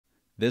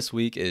This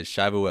week is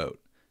Shavuot.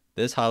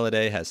 This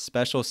holiday has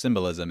special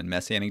symbolism in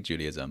Messianic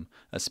Judaism,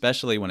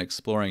 especially when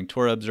exploring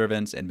Torah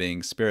observance and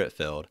being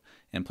spirit-filled,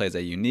 and plays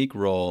a unique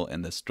role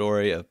in the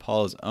story of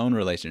Paul's own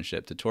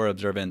relationship to Torah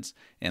observance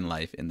and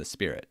life in the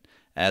Spirit,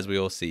 as we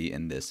will see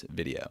in this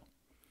video.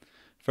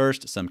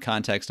 First, some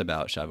context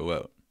about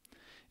Shavuot.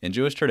 In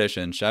Jewish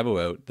tradition,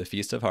 Shavuot, the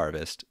Feast of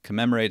Harvest,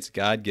 commemorates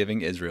God giving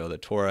Israel the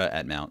Torah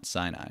at Mount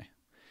Sinai.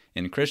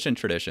 In Christian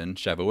tradition,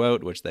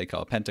 Shavuot, which they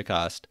call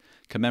Pentecost,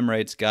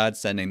 commemorates God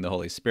sending the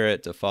Holy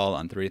Spirit to fall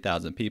on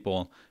 3,000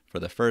 people for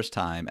the first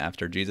time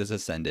after Jesus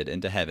ascended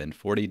into heaven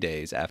 40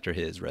 days after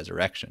his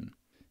resurrection.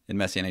 In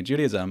Messianic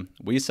Judaism,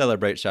 we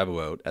celebrate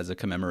Shavuot as a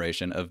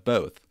commemoration of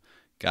both,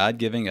 God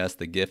giving us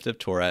the gift of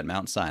Torah at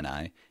Mount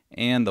Sinai,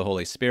 and the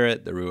Holy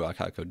Spirit, the Ruach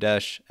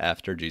HaKodesh,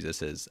 after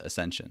Jesus'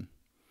 ascension.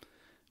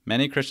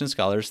 Many Christian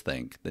scholars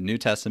think the New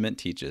Testament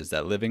teaches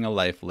that living a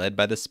life led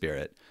by the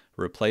Spirit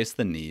replaced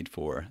the need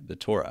for the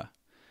Torah.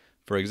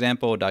 For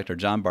example, Dr.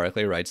 John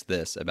Barclay writes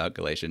this about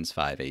Galatians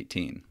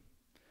 5:18.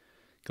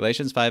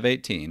 Galatians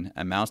 5:18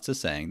 amounts to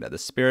saying that the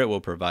Spirit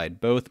will provide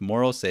both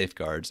moral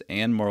safeguards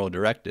and moral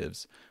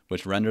directives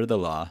which render the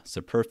law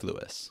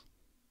superfluous.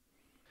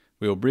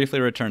 We will briefly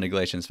return to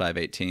Galatians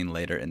 5:18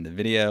 later in the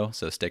video,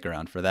 so stick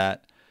around for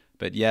that.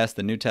 But yes,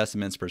 the New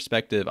Testament's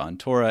perspective on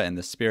Torah and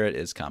the Spirit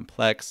is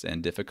complex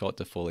and difficult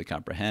to fully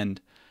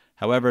comprehend.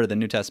 However, the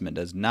New Testament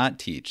does not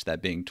teach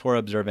that being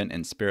Torah-observant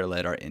and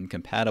Spirit-led are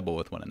incompatible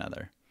with one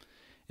another.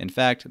 In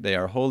fact, they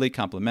are wholly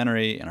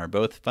complementary and are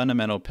both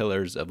fundamental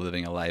pillars of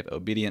living a life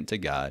obedient to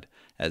God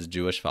as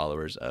Jewish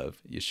followers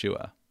of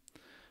Yeshua.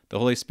 The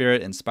Holy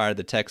Spirit inspired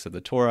the text of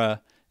the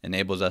Torah,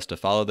 enables us to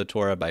follow the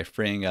Torah by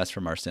freeing us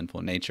from our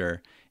sinful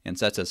nature, and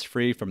sets us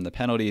free from the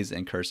penalties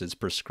and curses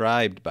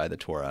prescribed by the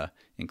Torah,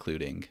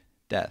 including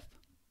death.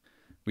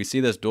 We see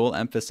this dual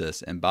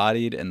emphasis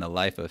embodied in the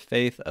life of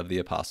faith of the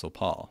Apostle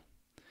Paul.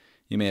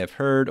 You may have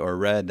heard or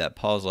read that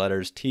Paul's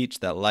letters teach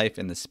that life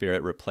in the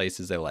Spirit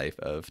replaces a life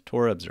of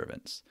Torah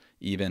observance,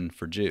 even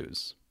for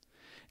Jews.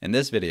 In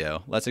this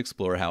video, let's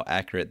explore how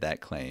accurate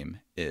that claim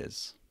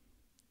is.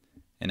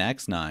 In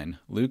Acts 9,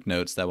 Luke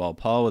notes that while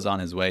Paul was on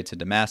his way to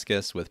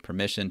Damascus with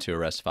permission to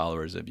arrest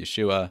followers of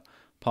Yeshua,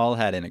 Paul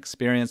had an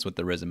experience with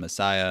the risen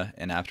Messiah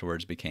and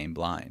afterwards became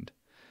blind.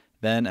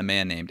 Then a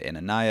man named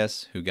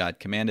Ananias, who God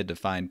commanded to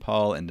find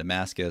Paul in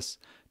Damascus,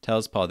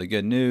 tells Paul the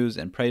good news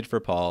and prayed for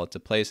Paul to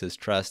place his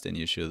trust in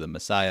Yeshua the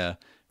Messiah,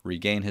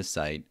 regain his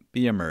sight,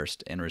 be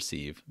immersed, and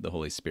receive the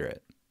Holy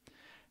Spirit.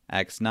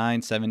 Acts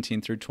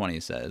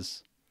 9:17-20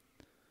 says,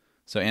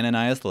 So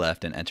Ananias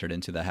left and entered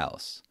into the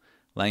house.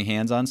 Laying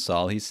hands on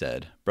Saul, he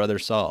said, Brother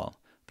Saul,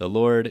 the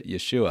Lord,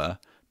 Yeshua,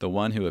 the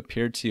one who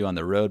appeared to you on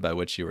the road by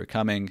which you were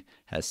coming,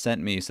 has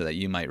sent me so that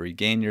you might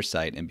regain your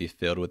sight and be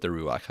filled with the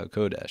Ruach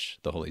HaKodesh,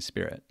 the Holy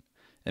Spirit.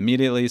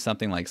 Immediately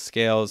something like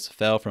scales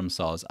fell from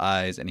Saul's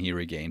eyes, and he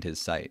regained his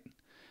sight.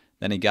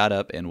 Then he got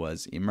up and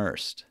was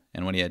immersed,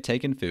 and when he had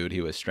taken food,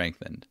 he was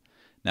strengthened.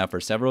 Now for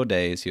several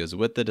days he was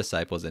with the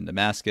disciples in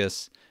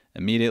Damascus.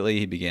 Immediately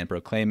he began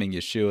proclaiming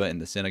Yeshua in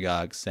the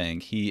synagogue,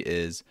 saying, He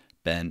is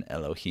Ben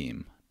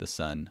Elohim, the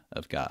Son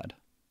of God.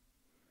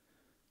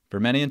 For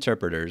many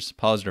interpreters,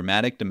 Paul's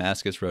dramatic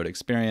Damascus Road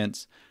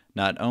experience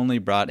not only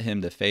brought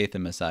him to faith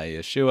in Messiah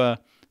Yeshua,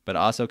 but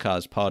also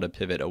caused Paul to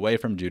pivot away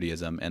from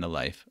Judaism and a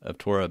life of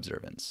Torah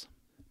observance.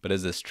 But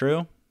is this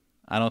true?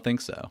 I don't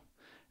think so.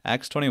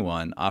 Acts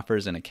 21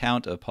 offers an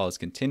account of Paul's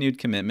continued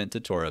commitment to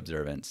Torah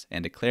observance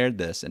and declared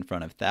this in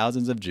front of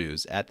thousands of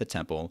Jews at the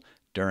temple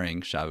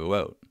during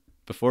Shavuot.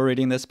 Before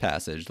reading this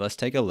passage, let's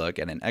take a look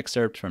at an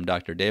excerpt from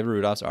Dr. David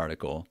Rudolph's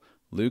article,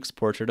 Luke's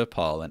Portrait of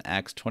Paul in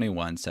Acts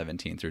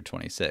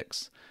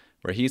 21:17-26,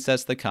 where he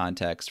sets the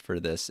context for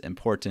this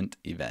important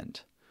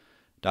event.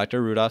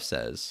 Dr. Rudolph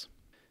says,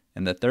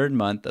 In the third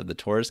month of the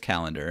Torah's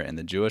calendar in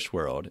the Jewish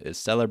world is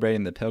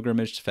celebrating the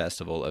pilgrimage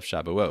festival of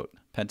Shavuot,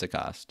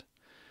 Pentecost.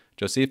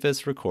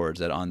 Josephus records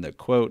that on the,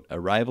 quote,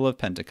 arrival of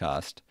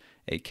Pentecost,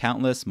 a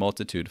countless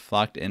multitude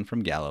flocked in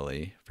from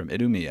Galilee, from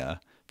Idumea,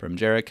 from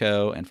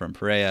Jericho, and from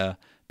Perea,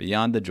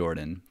 beyond the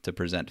Jordan, to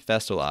present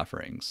festal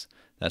offerings.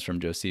 That's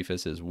from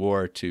Josephus's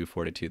War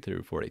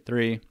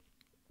 2:42-43.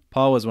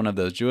 Paul was one of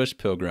those Jewish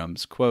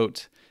pilgrims,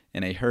 quote,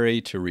 in a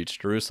hurry to reach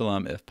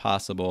Jerusalem if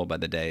possible by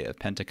the day of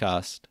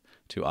Pentecost,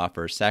 to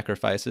offer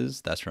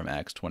sacrifices. That's from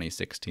Acts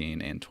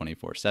 20:16 and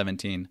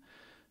 24:17.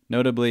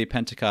 Notably,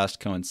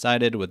 Pentecost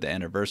coincided with the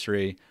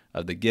anniversary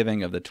of the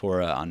giving of the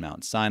Torah on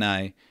Mount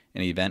Sinai,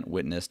 an event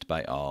witnessed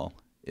by all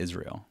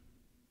Israel.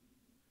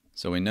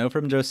 So we know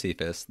from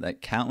Josephus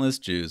that countless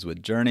Jews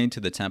would journey to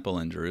the temple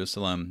in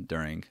Jerusalem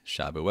during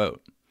Shavuot.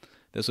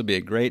 This would be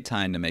a great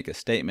time to make a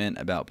statement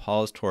about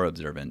Paul's Torah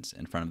observance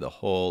in front of the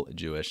whole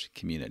Jewish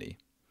community.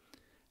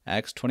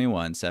 Acts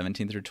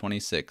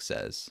 21:17-26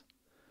 says,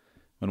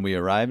 When we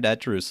arrived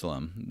at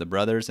Jerusalem, the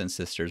brothers and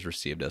sisters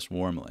received us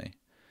warmly.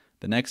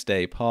 The next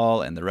day,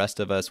 Paul and the rest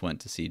of us went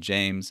to see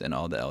James, and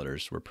all the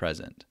elders were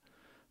present.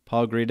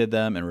 Paul greeted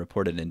them and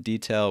reported in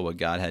detail what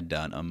God had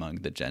done among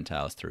the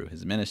Gentiles through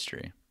his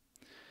ministry.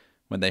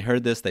 When they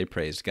heard this, they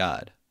praised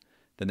God.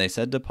 Then they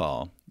said to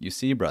Paul, "You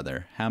see,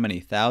 brother, how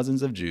many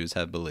thousands of Jews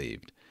have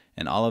believed,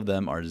 and all of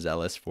them are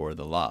zealous for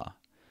the law.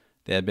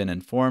 They have been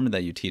informed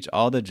that you teach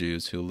all the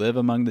Jews who live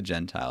among the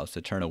Gentiles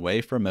to turn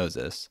away from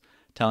Moses,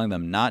 telling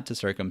them not to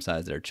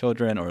circumcise their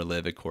children or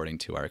live according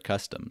to our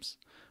customs.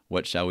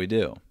 What shall we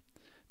do?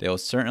 They will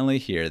certainly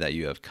hear that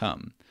you have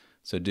come,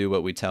 so do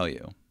what we tell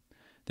you.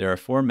 There are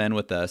 4 men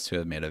with us who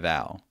have made a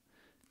vow.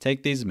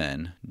 Take these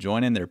men,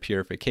 join in their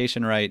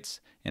purification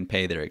rites, and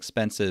pay their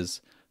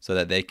expenses, so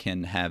that they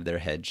can have their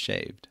heads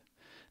shaved.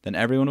 Then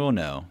everyone will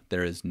know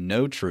there is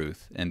no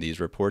truth in these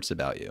reports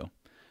about you,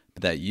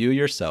 but that you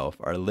yourself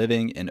are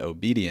living in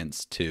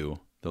obedience to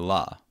the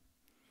law.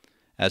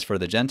 As for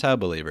the Gentile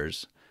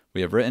believers,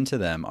 we have written to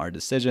them our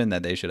decision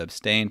that they should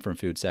abstain from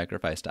food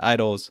sacrificed to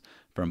idols,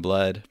 from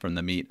blood, from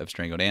the meat of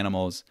strangled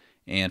animals,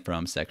 and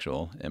from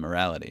sexual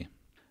immorality."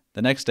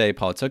 The next day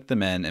Paul took the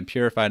men and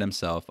purified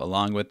himself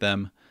along with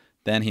them.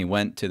 Then he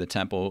went to the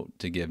temple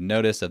to give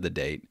notice of the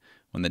date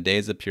when the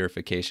days of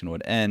purification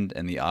would end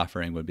and the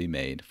offering would be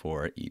made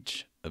for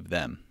each of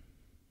them.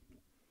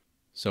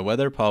 So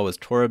whether Paul was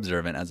Torah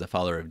observant as a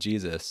follower of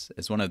Jesus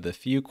is one of the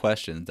few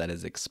questions that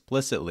is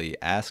explicitly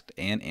asked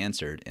and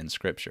answered in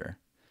Scripture.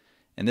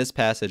 In this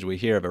passage, we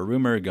hear of a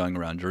rumor going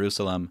around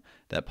Jerusalem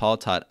that Paul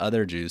taught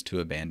other Jews to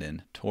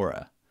abandon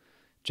Torah.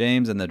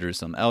 James and the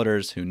Jerusalem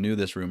elders, who knew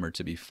this rumor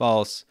to be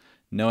false,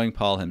 knowing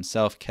Paul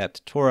himself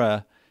kept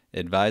Torah,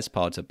 advised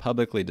Paul to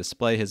publicly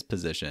display his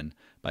position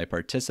by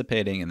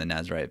participating in the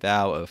Nazirite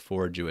vow of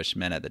 4 Jewish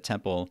men at the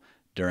temple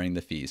during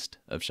the feast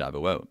of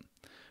Shavuot,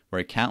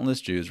 where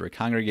countless Jews were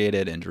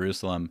congregated in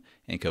Jerusalem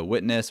and could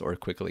witness or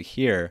quickly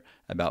hear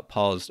about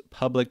Paul's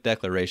public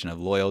declaration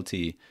of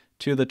loyalty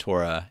to the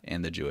Torah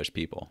and the Jewish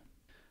people.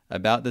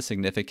 About the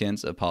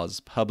significance of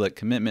Paul's public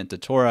commitment to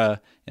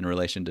Torah in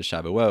relation to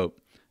Shavuot,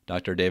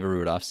 Dr. David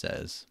Rudolph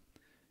says,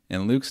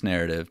 "In Luke's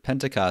narrative,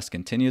 Pentecost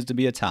continues to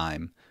be a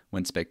time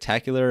when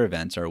spectacular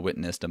events are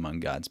witnessed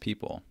among God's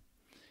people.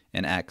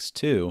 In Acts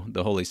 2,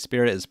 the Holy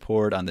Spirit is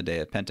poured on the day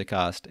of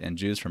Pentecost, and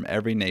Jews from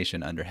every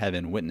nation under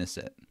heaven witness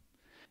it.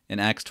 In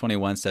Acts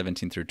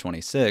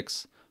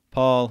 21:17-26,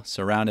 Paul,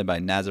 surrounded by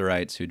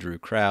Nazirites who drew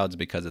crowds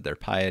because of their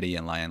piety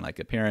and lion-like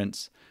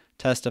appearance,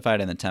 testified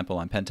in the temple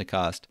on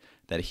Pentecost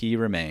that he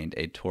remained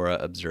a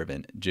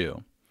Torah-observant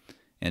Jew.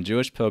 And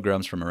Jewish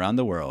pilgrims from around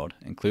the world,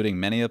 including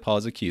many of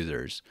Paul's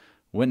accusers,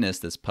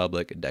 witnessed this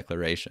public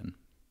declaration.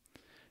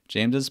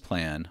 James's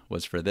plan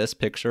was for this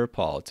picture of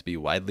Paul to be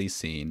widely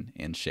seen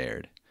and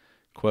shared.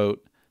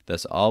 Quote,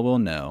 "Thus all will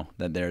know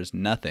that there is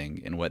nothing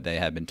in what they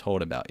have been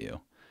told about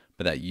you,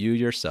 but that you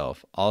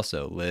yourself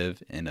also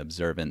live in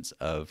observance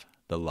of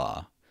the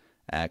law."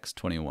 Acts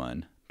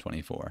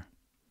 21:24.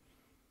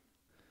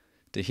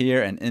 To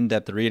hear an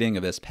in-depth reading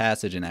of this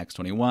passage in Acts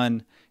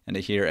 21, and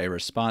to hear a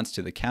response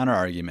to the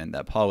counter-argument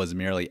that Paul was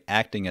merely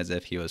acting as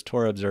if he was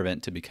Torah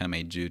observant to become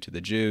a Jew to the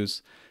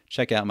Jews,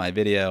 check out my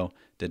video,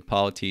 Did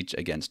Paul Teach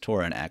Against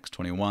Torah in Acts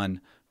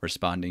 21,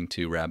 responding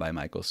to Rabbi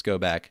Michael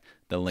Skobach.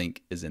 The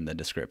link is in the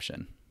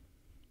description.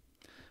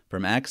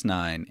 From Acts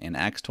 9 and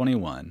Acts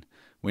 21,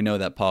 we know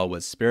that Paul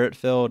was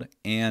Spirit-filled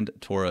and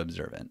Torah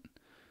observant.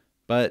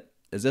 But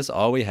is this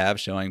all we have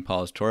showing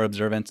Paul's Torah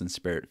observance and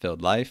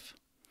Spirit-filled life?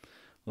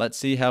 Let's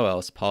see how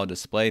else Paul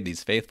displayed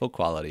these faithful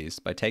qualities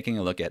by taking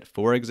a look at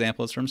 4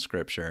 examples from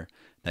Scripture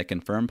that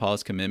confirm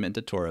Paul's commitment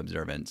to Torah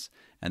observance,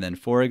 and then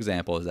 4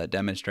 examples that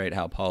demonstrate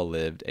how Paul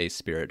lived a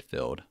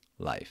Spirit-filled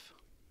life.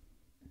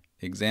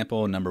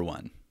 Example number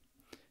 1.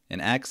 In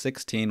Acts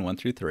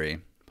 16:1-3,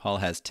 Paul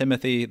has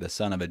Timothy, the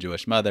son of a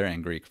Jewish mother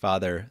and Greek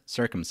father,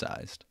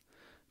 circumcised.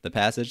 The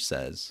passage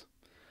says,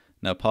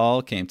 "Now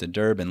Paul came to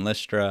Derbe and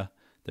Lystra.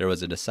 There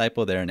was a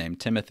disciple there named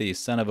Timothy,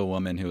 son of a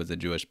woman who was a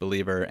Jewish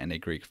believer and a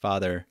Greek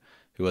father,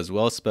 who was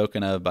well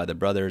spoken of by the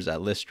brothers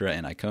at Lystra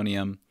and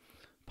Iconium.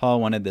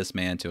 Paul wanted this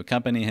man to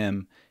accompany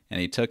him,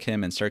 and he took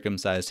him and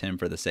circumcised him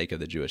for the sake of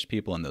the Jewish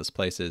people in those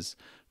places,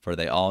 for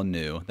they all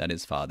knew that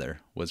his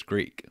father was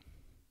Greek."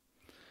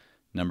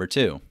 Number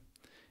 2.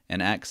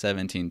 In Acts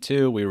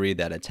 17:2, we read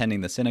that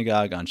attending the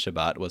synagogue on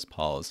Shabbat was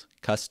Paul's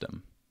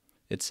custom.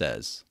 It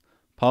says,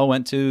 "Paul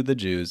went to the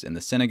Jews in the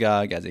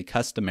synagogue as he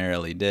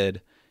customarily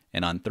did,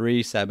 and on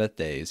 3 Sabbath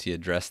days he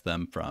addressed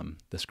them from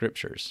the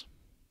Scriptures."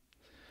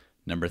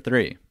 Number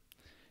 3.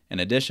 In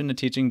addition to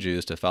teaching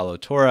Jews to follow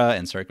Torah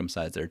and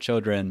circumcise their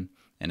children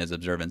and his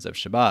observance of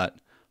Shabbat,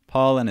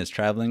 Paul and his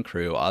traveling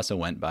crew also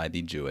went by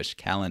the Jewish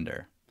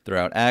calendar.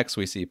 Throughout Acts,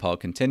 we see Paul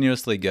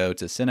continuously go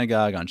to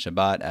synagogue on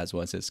Shabbat, as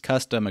was his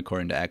custom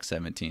according to Acts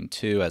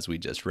 17:2, as we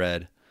just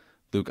read.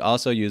 Luke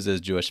also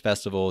uses Jewish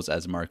festivals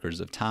as markers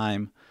of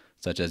time,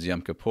 such as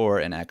Yom Kippur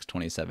in Acts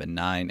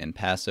 27:9 and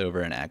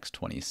Passover in Acts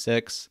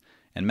 26,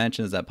 and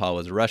mentions that Paul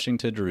was rushing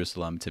to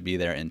Jerusalem to be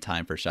there in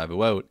time for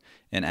Shavuot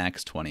in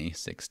Acts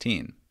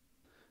 20:16.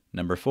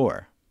 Number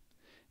 4.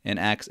 In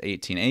Acts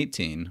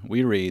 18:18,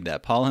 we read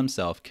that Paul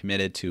himself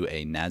committed to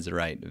a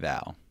Nazirite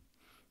vow.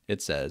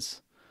 It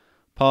says,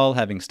 "Paul,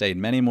 having stayed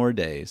many more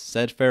days,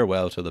 said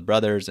farewell to the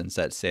brothers and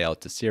set sail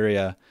to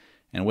Syria,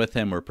 and with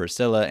him were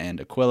Priscilla and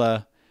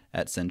Aquila.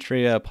 At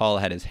Cenchrea, Paul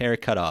had his hair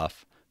cut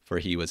off, for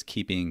he was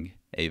keeping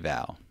a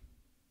vow.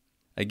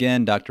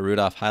 Again, Dr.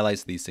 Rudolph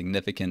highlights the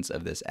significance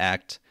of this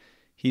act.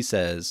 He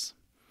says,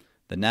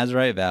 "The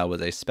Nazirite vow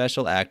was a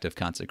special act of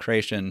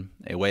consecration,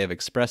 a way of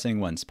expressing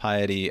one's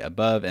piety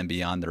above and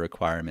beyond the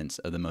requirements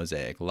of the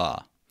Mosaic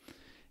law.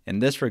 In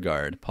this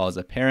regard, Paul's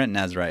apparent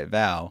Nazirite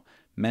vow,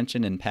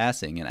 mentioned in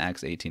passing in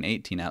Acts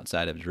 18:18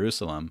 outside of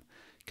Jerusalem,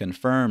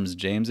 confirms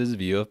James's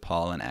view of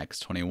Paul in Acts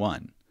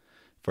 21,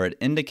 for it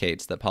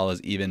indicates that Paul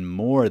is even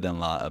more than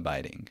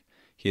law-abiding.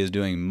 He is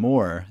doing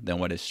more than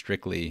what is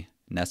strictly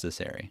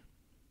necessary."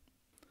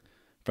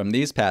 From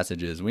these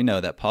passages, we know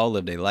that Paul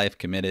lived a life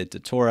committed to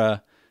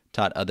Torah,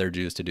 taught other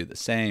Jews to do the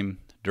same,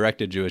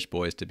 directed Jewish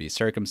boys to be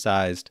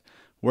circumcised,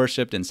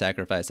 worshipped and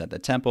sacrificed at the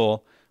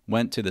temple,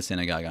 went to the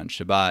synagogue on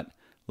Shabbat,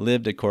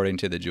 lived according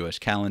to the Jewish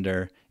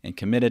calendar, and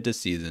committed to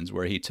seasons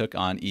where he took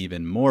on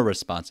even more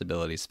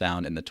responsibilities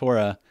found in the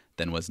Torah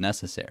than was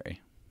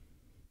necessary.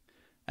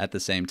 At the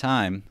same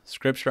time,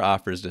 Scripture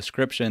offers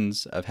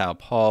descriptions of how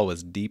Paul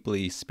was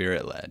deeply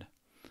Spirit-led.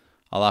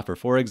 I'll offer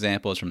 4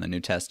 examples from the New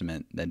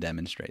Testament that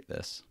demonstrate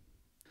this.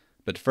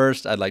 But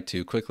first, I'd like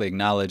to quickly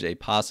acknowledge a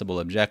possible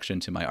objection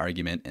to my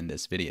argument in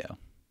this video.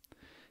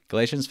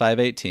 Galatians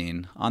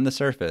 5:18, on the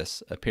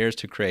surface, appears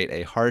to create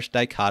a harsh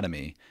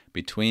dichotomy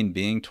between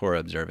being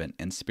Torah-observant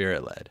and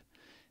Spirit-led.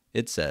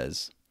 It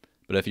says,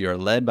 "But if you are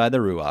led by the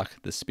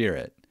Ruach, the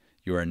Spirit,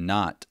 you are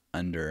not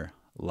under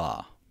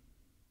law."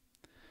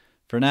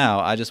 For now,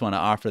 I just want to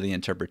offer the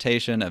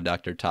interpretation of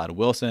Dr. Todd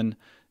Wilson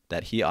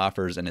that he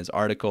offers in his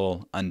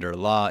article, Under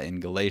Law in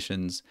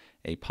Galatians,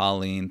 a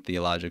Pauline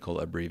theological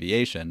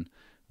abbreviation,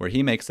 where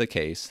he makes the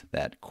case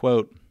that,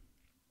 quote,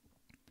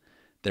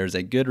 "There's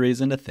a good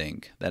reason to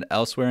think that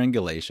elsewhere in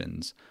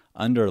Galatians,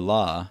 under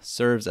law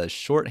serves as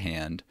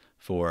shorthand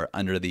for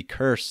under the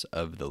curse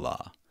of the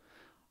law.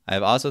 I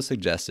have also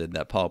suggested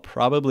that Paul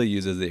probably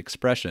uses the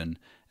expression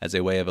as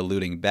a way of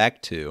alluding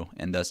back to,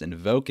 and thus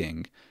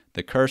invoking,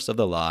 the curse of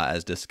the law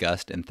as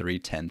discussed in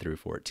 3:10 through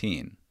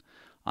 14.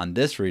 On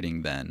this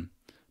reading, then,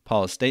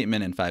 Paul's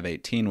statement in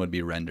 5:18 would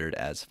be rendered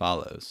as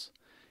follows: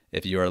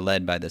 If you are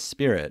led by the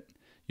Spirit,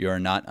 you are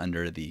not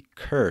under the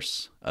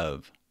curse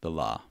of the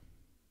law.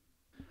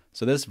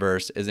 So this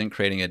verse isn't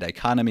creating a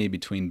dichotomy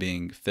between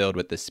being filled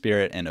with the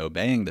Spirit and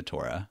obeying the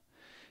Torah.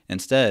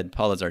 Instead,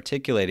 Paul is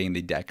articulating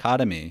the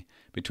dichotomy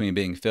between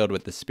being filled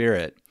with the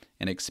Spirit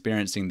and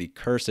experiencing the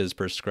curses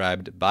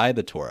prescribed by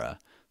the Torah,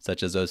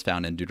 such as those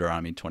found in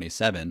Deuteronomy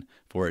 27,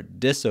 for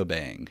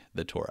disobeying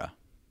the Torah.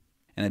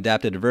 An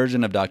adapted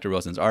version of Dr.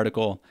 Wilson's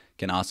article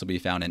can also be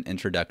found in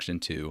Introduction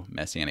to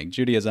Messianic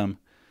Judaism.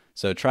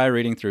 So try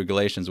reading through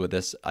Galatians with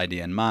this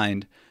idea in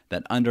mind,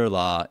 that under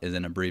law is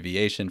an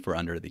abbreviation for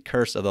under the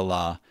curse of the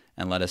law,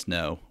 and let us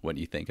know what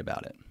you think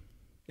about it.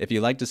 If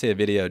you'd like to see a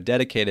video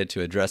dedicated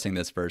to addressing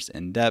this verse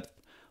in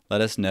depth,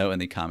 let us know in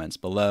the comments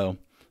below.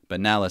 But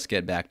now let's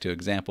get back to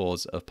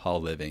examples of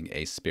Paul living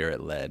a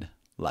Spirit-led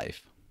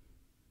life.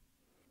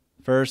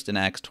 First, in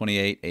Acts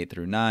 28, 8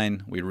 through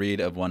 9, we read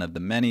of one of the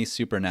many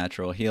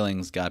supernatural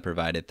healings God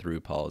provided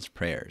through Paul's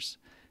prayers.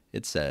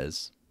 It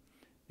says,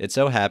 "It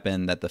so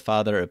happened that the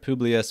father of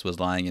Publius was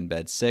lying in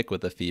bed sick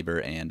with a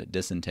fever and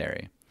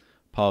dysentery.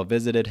 Paul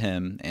visited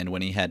him, and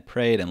when he had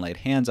prayed and laid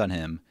hands on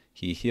him,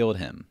 he healed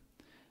him.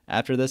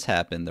 After this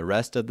happened, the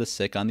rest of the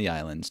sick on the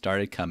island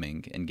started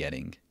coming and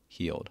getting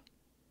healed."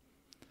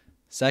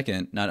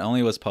 Second, not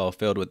only was Paul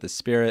filled with the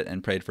Spirit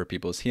and prayed for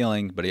people's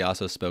healing, but he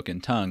also spoke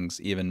in tongues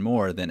even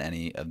more than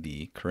any of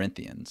the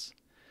Corinthians.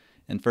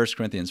 In 1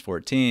 Corinthians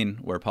 14,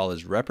 where Paul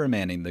is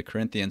reprimanding the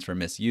Corinthians for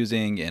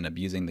misusing and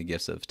abusing the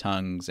gifts of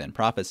tongues and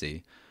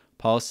prophecy,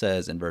 Paul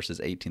says in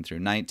verses 18 through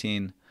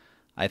 19,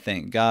 "I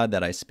thank God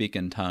that I speak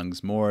in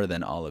tongues more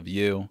than all of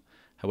you.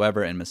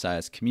 However, in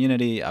Messiah's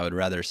community, I would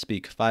rather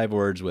speak 5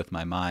 words with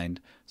my mind,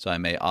 so I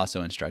may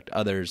also instruct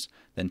others,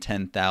 than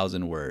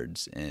 10,000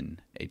 words in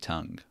a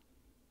tongue."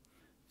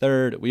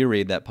 Third, we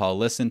read that Paul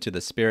listened to the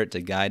Spirit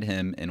to guide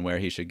him in where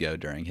he should go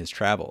during his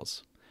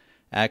travels.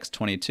 Acts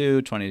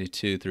 22,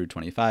 22 through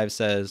 25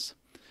 says,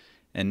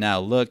 "And now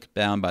look,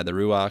 bound by the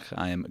Ruach,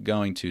 I am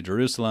going to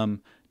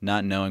Jerusalem,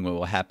 not knowing what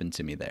will happen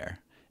to me there,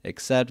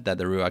 except that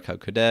the Ruach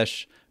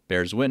HaKodesh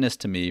bears witness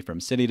to me from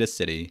city to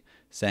city,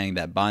 saying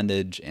that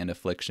bondage and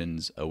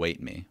afflictions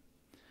await me.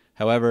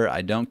 However,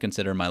 I don't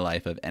consider my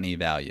life of any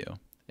value,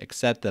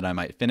 except that I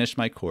might finish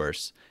my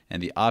course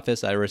and the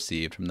office I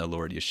received from the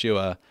Lord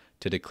Yeshua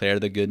to declare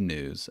the good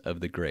news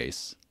of the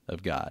grace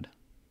of God."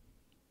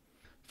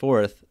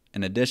 Fourth,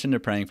 in addition to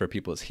praying for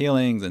people's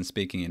healings and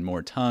speaking in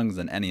more tongues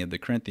than any of the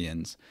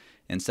Corinthians,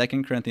 in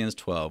 2 Corinthians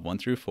 12, 1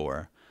 through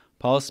 4,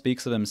 Paul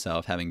speaks of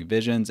himself having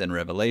visions and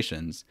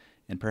revelations,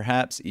 and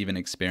perhaps even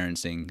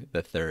experiencing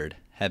the third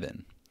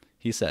heaven.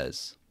 He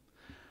says,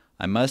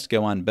 "I must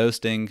go on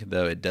boasting,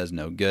 though it does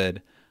no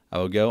good. I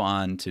will go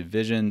on to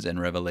visions and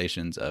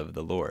revelations of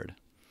the Lord.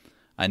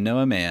 I know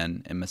a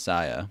man in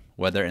Messiah,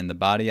 whether in the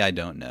body I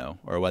don't know,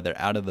 or whether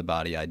out of the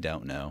body I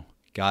don't know.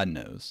 God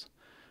knows.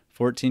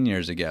 14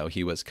 years ago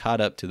he was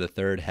caught up to the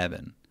third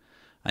heaven.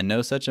 I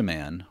know such a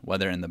man,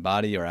 whether in the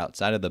body or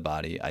outside of the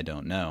body I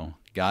don't know.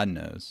 God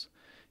knows.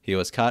 He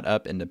was caught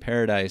up into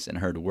paradise and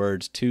heard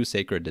words too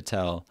sacred to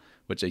tell,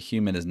 which a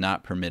human is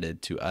not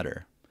permitted to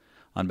utter.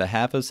 On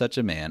behalf of such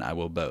a man I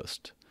will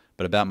boast,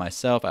 but about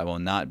myself I will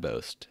not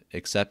boast,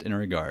 except in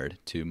regard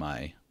to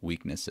my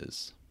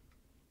weaknesses.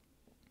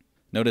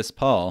 Notice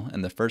Paul,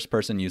 in the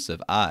first-person use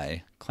of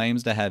I,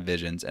 claims to have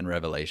visions and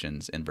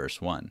revelations in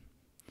verse 1,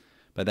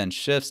 but then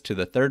shifts to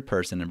the third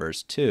person in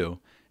verse 2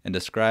 and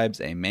describes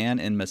a man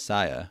in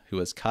Messiah who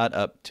was caught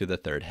up to the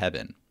third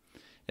heaven.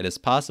 It is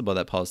possible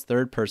that Paul's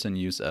third-person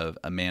use of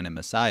a man in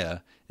Messiah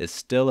is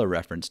still a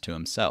reference to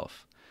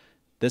himself.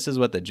 This is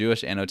what the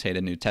Jewish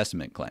annotated New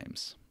Testament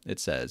claims. It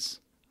says,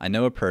 I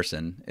know a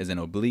person is an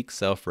oblique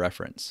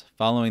self-reference,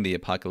 following the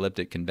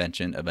apocalyptic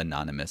convention of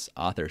anonymous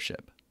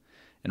authorship.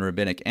 In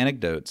rabbinic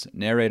anecdotes,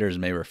 narrators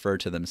may refer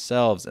to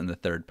themselves in the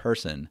third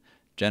person,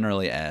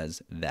 generally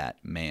as that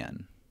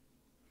man.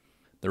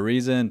 The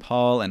reason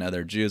Paul and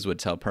other Jews would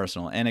tell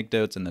personal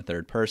anecdotes in the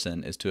third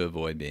person is to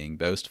avoid being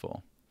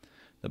boastful.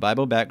 The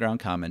Bible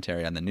background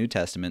commentary on the New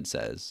Testament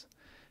says,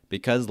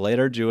 because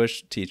later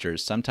Jewish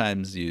teachers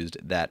sometimes used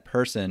that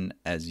person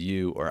as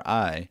you or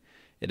I,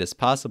 it is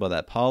possible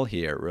that Paul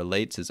here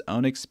relates his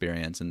own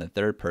experience in the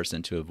third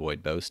person to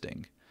avoid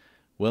boasting.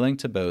 Willing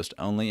to boast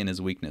only in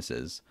his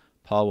weaknesses,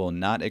 Paul will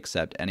not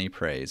accept any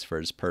praise for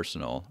his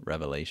personal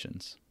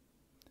revelations.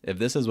 If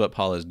this is what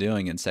Paul is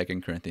doing in 2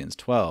 Corinthians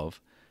 12,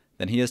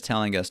 then he is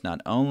telling us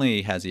not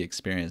only has he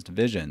experienced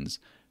visions,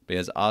 but he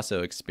has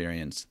also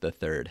experienced the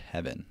third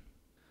heaven.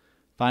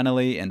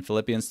 Finally, in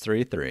Philippians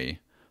 3:3,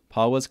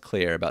 Paul was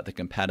clear about the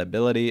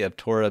compatibility of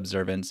Torah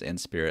observance and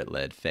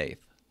Spirit-led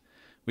faith.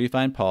 We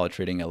find Paul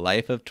treating a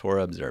life of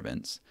Torah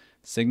observance,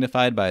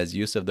 signified by his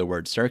use of the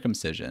word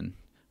circumcision,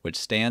 which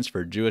stands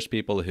for Jewish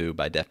people who,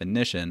 by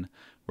definition,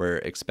 were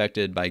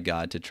expected by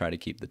God to try to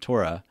keep the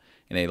Torah,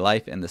 and a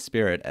life in the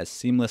Spirit as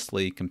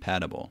seamlessly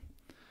compatible.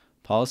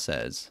 Paul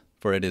says,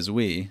 for it is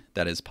we,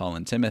 that is Paul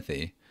and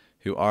Timothy,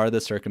 who are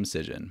the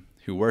circumcision,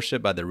 who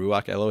worship by the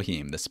Ruach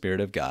Elohim, the Spirit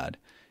of God,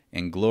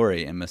 and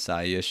glory in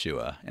Messiah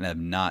Yeshua, and have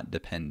not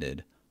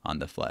depended on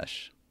the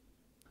flesh.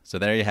 So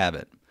there you have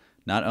it.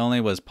 Not only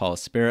was Paul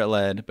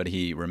Spirit-led, but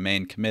he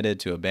remained committed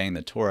to obeying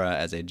the Torah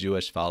as a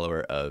Jewish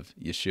follower of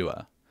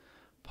Yeshua.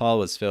 Paul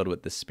was filled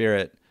with the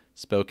Spirit,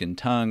 spoke in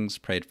tongues,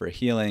 prayed for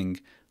healing,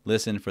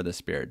 listened for the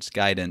Spirit's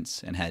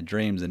guidance, and had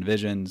dreams and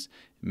visions,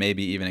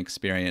 maybe even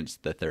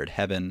experienced the third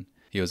heaven.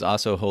 He was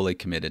also wholly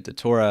committed to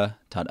Torah,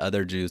 taught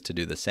other Jews to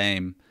do the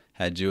same,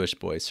 had Jewish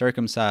boys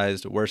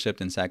circumcised,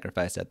 worshipped and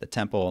sacrificed at the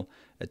temple,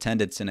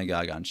 attended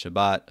synagogue on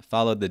Shabbat,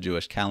 followed the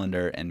Jewish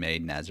calendar, and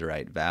made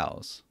Nazirite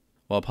vows.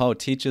 While Paul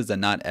teaches that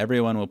not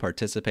everyone will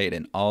participate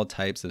in all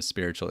types of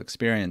spiritual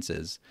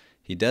experiences,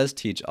 he does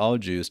teach all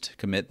Jews to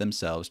commit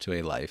themselves to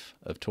a life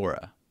of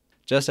Torah.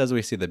 Just as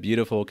we see the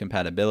beautiful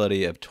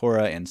compatibility of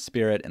Torah and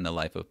Spirit in the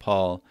life of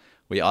Paul,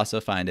 we also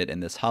find it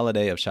in this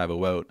holiday of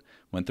Shavuot,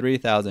 when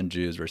 3,000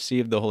 Jews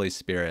received the Holy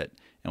Spirit,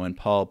 and when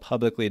Paul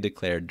publicly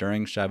declared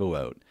during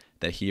Shavuot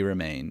that he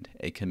remained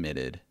a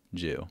committed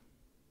Jew.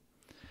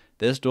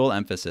 This dual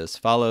emphasis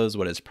follows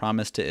what is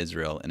promised to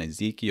Israel in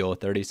Ezekiel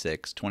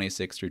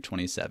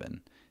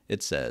 36:26-27.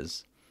 It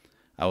says,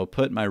 I will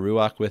put my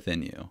Ruach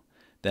within you,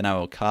 then I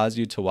will cause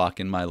you to walk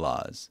in my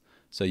laws,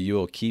 so you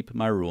will keep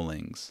my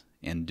rulings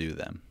and do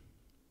them.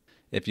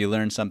 If you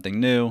learned something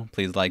new,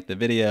 please like the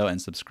video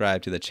and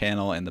subscribe to the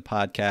channel and the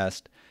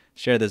podcast.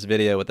 Share this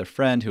video with a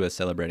friend who is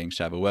celebrating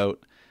Shavuot.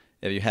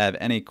 If you have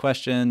any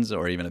questions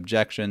or even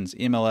objections,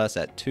 email us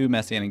at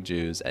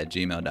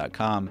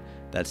 2messianicjews@gmail.com.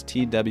 That's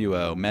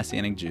TWO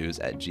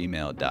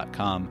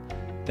messianicjews@gmail.com.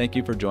 Thank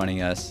you for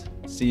joining us.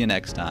 See you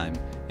next time,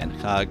 and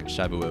Chag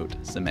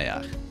Shavuot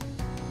Sameach.